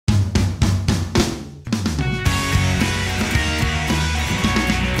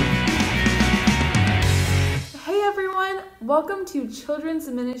Welcome to Children's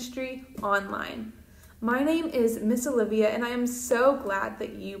Ministry Online. My name is Miss Olivia, and I am so glad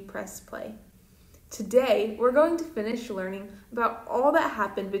that you pressed play. Today, we're going to finish learning about all that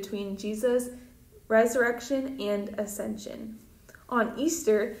happened between Jesus' resurrection and ascension. On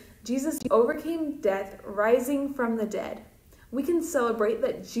Easter, Jesus overcame death, rising from the dead. We can celebrate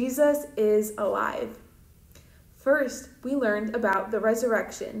that Jesus is alive. First, we learned about the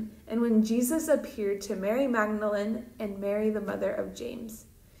resurrection and when Jesus appeared to Mary Magdalene and Mary, the mother of James.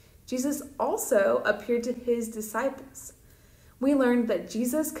 Jesus also appeared to his disciples. We learned that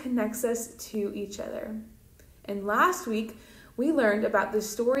Jesus connects us to each other. And last week, we learned about the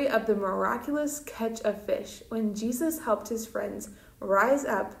story of the miraculous catch of fish when Jesus helped his friends rise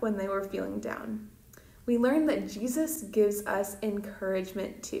up when they were feeling down. We learned that Jesus gives us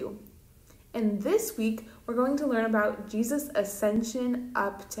encouragement too. And this week, we're going to learn about Jesus' ascension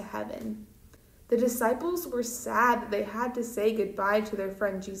up to heaven. The disciples were sad that they had to say goodbye to their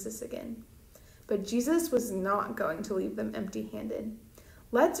friend Jesus again. But Jesus was not going to leave them empty-handed.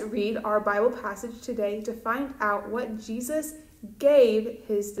 Let's read our Bible passage today to find out what Jesus gave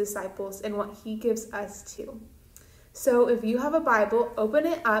his disciples and what he gives us too. So if you have a Bible, open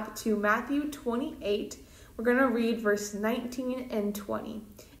it up to Matthew 28. We're going to read verse 19 and 20.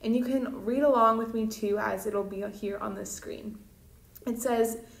 And you can read along with me too, as it'll be here on the screen. It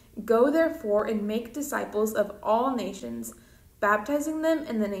says, "Go therefore and make disciples of all nations, baptizing them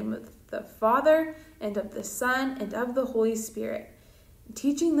in the name of the Father and of the Son and of the Holy Spirit,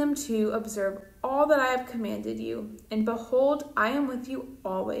 teaching them to observe all that I have commanded you. And behold, I am with you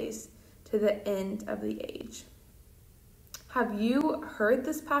always to the end of the age." Have you heard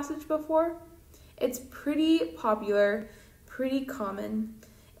this passage before? It's pretty popular, pretty common.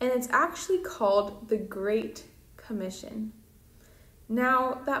 And it's actually called the Great Commission.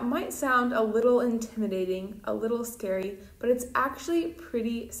 Now, that might sound a little intimidating, a little scary, but it's actually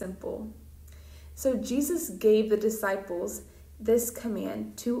pretty simple. So Jesus gave the disciples this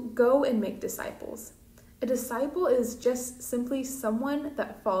command to go and make disciples. A disciple is just simply someone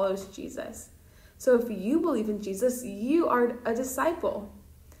that follows Jesus. So if you believe in Jesus, you are a disciple.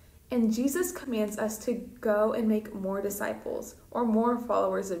 And Jesus commands us to go and make more disciples or more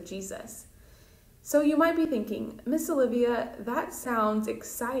followers of Jesus. So you might be thinking, Miss Olivia, that sounds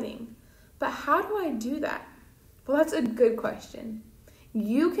exciting, but how do I do that? Well, that's a good question.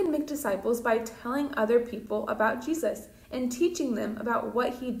 You can make disciples by telling other people about Jesus and teaching them about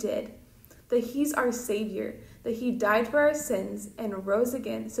what he did, that he's our Savior, that he died for our sins and rose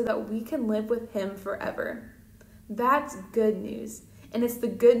again so that we can live with him forever. That's good news. And it's the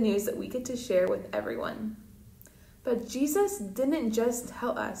good news that we get to share with everyone. But Jesus didn't just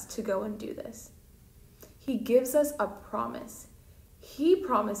tell us to go and do this. He gives us a promise. He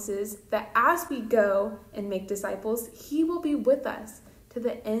promises that as we go and make disciples, he will be with us to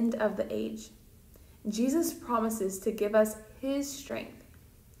the end of the age. Jesus promises to give us his strength.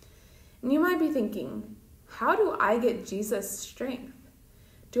 And you might be thinking, how do I get Jesus' strength?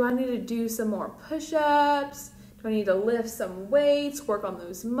 Do I need to do some more push-ups? Do I need to lift some weights, work on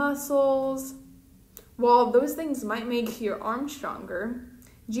those muscles? While those things might make your arms stronger,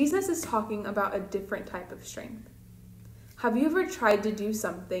 Jesus is talking about a different type of strength. Have you ever tried to do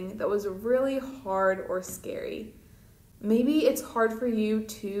something that was really hard or scary? Maybe it's hard for you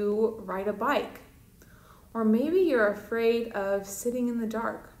to ride a bike. Or maybe you're afraid of sitting in the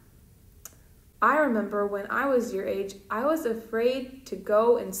dark. I remember when I was your age, I was afraid to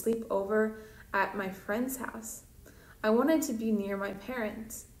go and sleep over at my friend's house. I wanted to be near my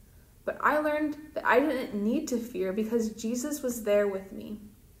parents, but I learned that I didn't need to fear because Jesus was there with me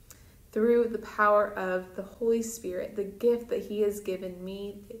through the power of the Holy Spirit, the gift that he has given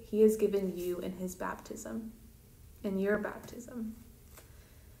me, that he has given you in his baptism, in your baptism.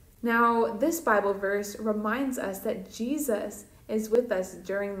 Now, this Bible verse reminds us that Jesus is with us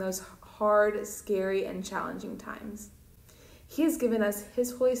during those hard, scary, and challenging times. He has given us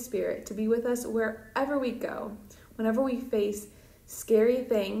his Holy Spirit to be with us wherever we go, whenever we face scary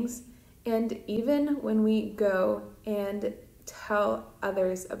things, and even when we go and tell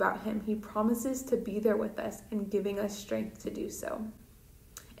others about him, he promises to be there with us and giving us strength to do so.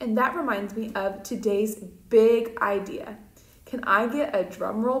 And that reminds me of today's big idea. Can I get a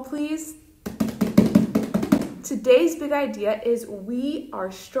drum roll, please? Today's big idea is we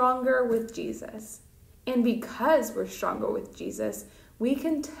are stronger with Jesus. And because we're stronger with Jesus, we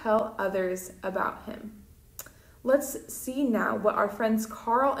can tell others about him. Let's see now what our friends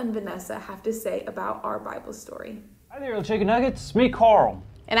Carl and Vanessa have to say about our Bible story. Hi there, little chicken nuggets. It's me, Carl.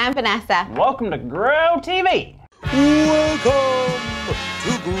 And I'm Vanessa. Welcome to Grow TV. Welcome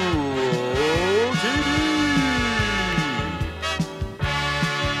to Grow TV.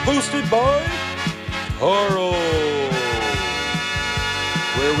 hosted by Carl,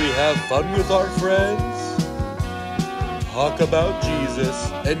 where we have fun with our friends, talk about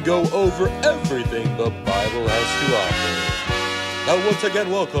Jesus, and go over everything the Bible has to offer. Now once again,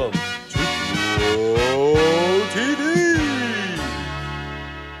 welcome to Grow TV!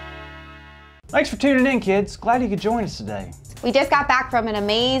 Thanks for tuning in, kids. Glad you could join us today. We just got back from an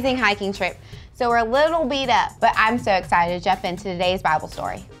amazing hiking trip, so we're a little beat up, but I'm so excited to jump into today's Bible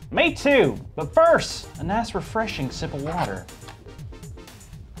story. Me too, but first, a nice refreshing sip of water.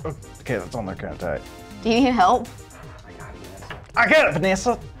 Okay, that's on there kind of tight. Do you need help? I got it,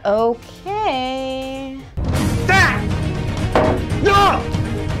 Vanessa. Okay. Ah! No!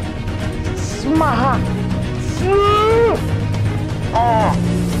 Smart. Oh,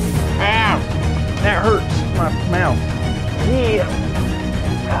 ow. That hurts my mouth. Yeah.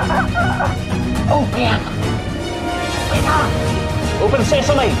 Open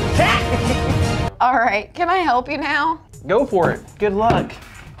sesame. All right, can I help you now? Go for it. Good luck.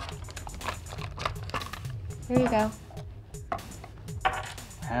 Here you go.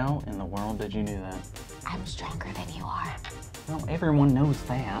 How in the world did you do that? I'm stronger than you are. Well, everyone knows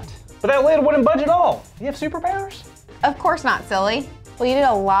that. But that lid wouldn't budge at all. You have superpowers? Of course not, silly. Well, you did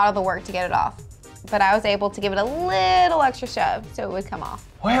a lot of the work to get it off, but I was able to give it a little extra shove so it would come off.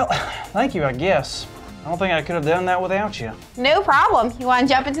 Well, thank you, I guess. I don't think I could have done that without you. No problem. You want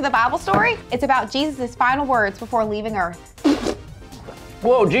to jump into the Bible story? It's about Jesus' final words before leaving Earth.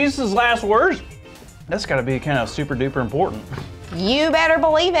 Whoa, Jesus' last words? That's got to be kind of super duper important. You better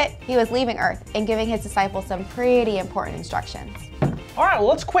believe it. He was leaving Earth and giving his disciples some pretty important instructions. All right, well,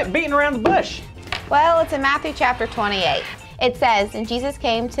 let's quit beating around the bush. Well, it's in Matthew chapter 28. It says, "And Jesus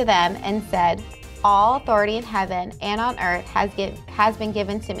came to them and said, 'All authority in heaven and on earth has been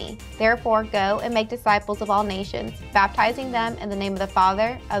given to me. Therefore, go and make disciples of all nations, baptizing them in the name of the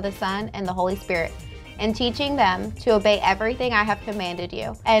Father, of the Son, and the Holy Spirit, and teaching them to obey everything I have commanded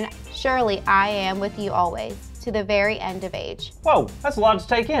you. And surely I am with you always, to the very end of age.'" Whoa, that's a lot to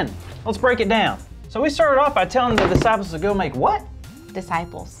take in. Let's break it down. So we started off by telling the disciples to go make what?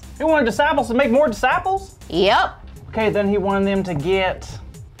 Disciples. He wanted disciples to make more disciples? Yep. Okay, then he wanted them to get,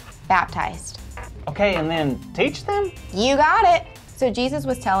 Baptized. okay, and then teach them? You got it. So Jesus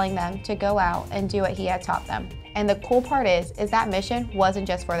was telling them to go out and do what he had taught them. And the cool part is that mission wasn't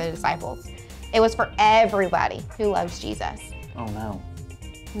just for the disciples. It was for everybody who loves Jesus. Oh no.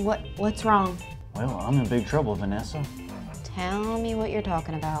 What's wrong? Well, I'm in big trouble, Vanessa. Tell me what you're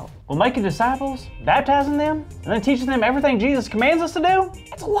talking about. Well, making disciples, baptizing them, and then teaching them everything Jesus commands us to do?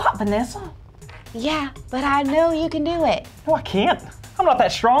 That's a lot, Vanessa. Yeah, but I know you can do it. No, I can't. I'm not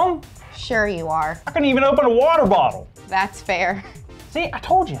that strong. Sure you are. I couldn't even open a water bottle. That's fair. See, I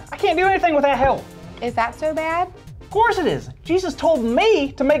told you, I can't do anything without help. Is that so bad? Of course it is. Jesus told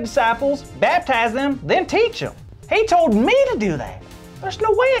me to make disciples, baptize them, then teach them. He told me to do that. There's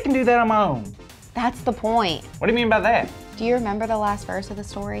no way I can do that on my own. That's the point. What do you mean by that? Do you remember the last verse of the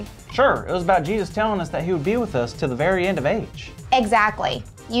story? Sure, it was about Jesus telling us that he would be with us to the very end of age. Exactly.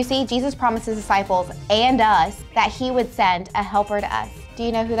 You see, Jesus promised his disciples and us that he would send a helper to us. Do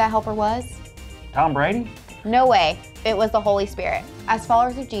you know who that helper was? Tom Brady? No way. It was the Holy Spirit. As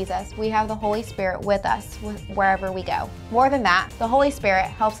followers of Jesus, we have the Holy Spirit with us wherever we go. More than that, the Holy Spirit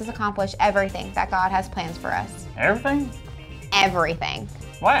helps us accomplish everything that God has plans for us. Everything? Everything.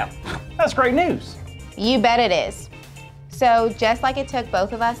 Wow, that's great news. You bet it is. So just like it took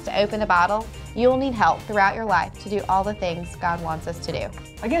both of us to open the bottle, you'll need help throughout your life to do all the things God wants us to do.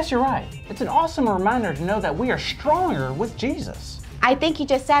 I guess you're right. It's an awesome reminder to know that we are stronger with Jesus. I think you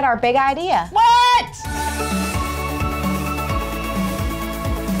just said our big idea. What?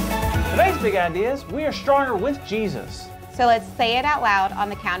 Today's big idea is we are stronger with Jesus. So let's say it out loud on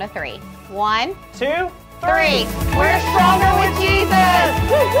the count of 3. 1, 2, 3. We're stronger with Jesus!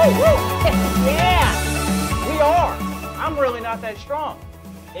 Woo, woo, woo. Yeah, we are. I'm really not that strong.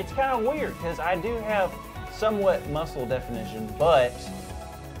 It's kind of weird because I do have somewhat muscle definition, but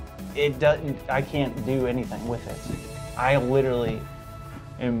I can't do anything with it. I literally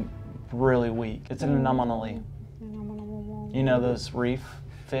am really weak. It's an anomaly. You know those reef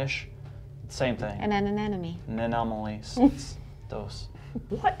fish? Same thing. And an anemone. An anomaly. Those.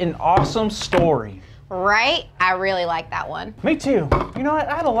 What an awesome story. Right? I really like that one. Me too. You know what?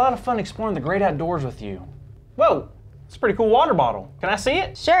 I had a lot of fun exploring the great outdoors with you. Whoa, it's a pretty cool water bottle. Can I see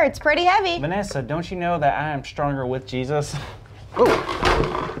it? Sure, it's pretty heavy. Vanessa, don't you know that I am stronger with Jesus? Ooh.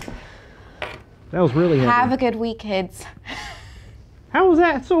 That was really heavy. Have a good week, kids. How was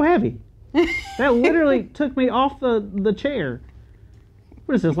that so heavy? That literally took me off the chair.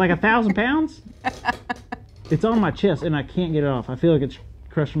 What is this, like 1,000 pounds? It's on my chest and I can't get it off. I feel like it's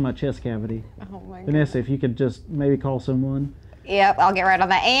crushing my chest cavity. Oh my God. Vanessa, if you could just maybe call someone. Yep, I'll get right on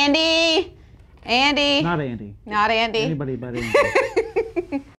that. Andy! Andy! Not Andy. Not Andy. Anybody but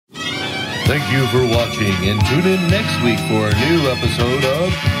Andy. Thank you for watching, and tune in next week for a new episode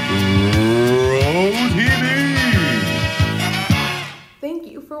of Pro TV.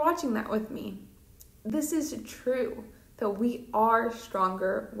 Thank you for watching that with me. This is true that we are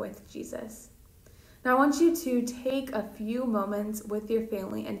stronger with Jesus. Now I want you to take a few moments with your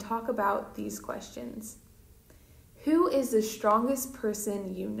family and talk about these questions. Who is the strongest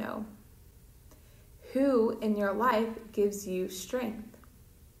person you know? Who in your life gives you strength?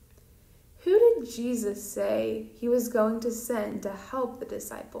 Who did Jesus say he was going to send to help the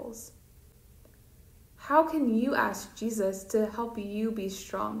disciples? How can you ask Jesus to help you be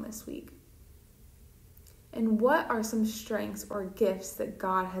strong this week? And what are some strengths or gifts that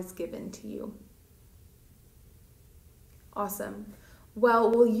God has given to you? Awesome. Well,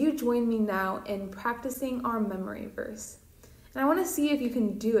 will you join me now in practicing our memory verse? And I want to see if you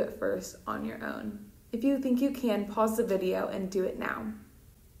can do it first on your own. If you think you can, pause the video and do it now.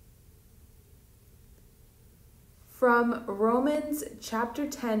 From Romans chapter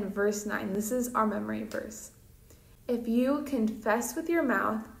 10, verse 9, this is our memory verse. If you confess with your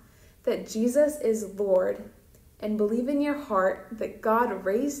mouth that Jesus is Lord and believe in your heart that God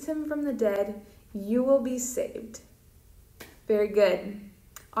raised him from the dead, you will be saved. Very good.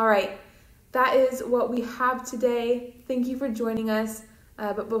 All right, that is what we have today. Thank you for joining us.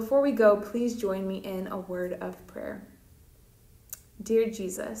 But before we go, please join me in a word of prayer. Dear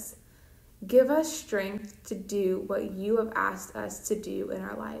Jesus, give us strength to do what you have asked us to do in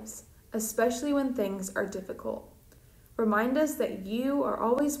our lives, especially when things are difficult. Remind us that you are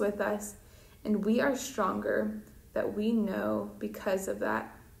always with us and we are stronger, that we know because of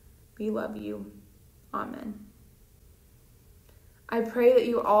that. We love you. Amen. I pray that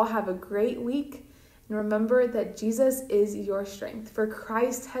you all have a great week, and remember that Jesus is your strength, for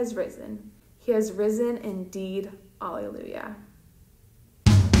Christ has risen. He has risen indeed. Alleluia.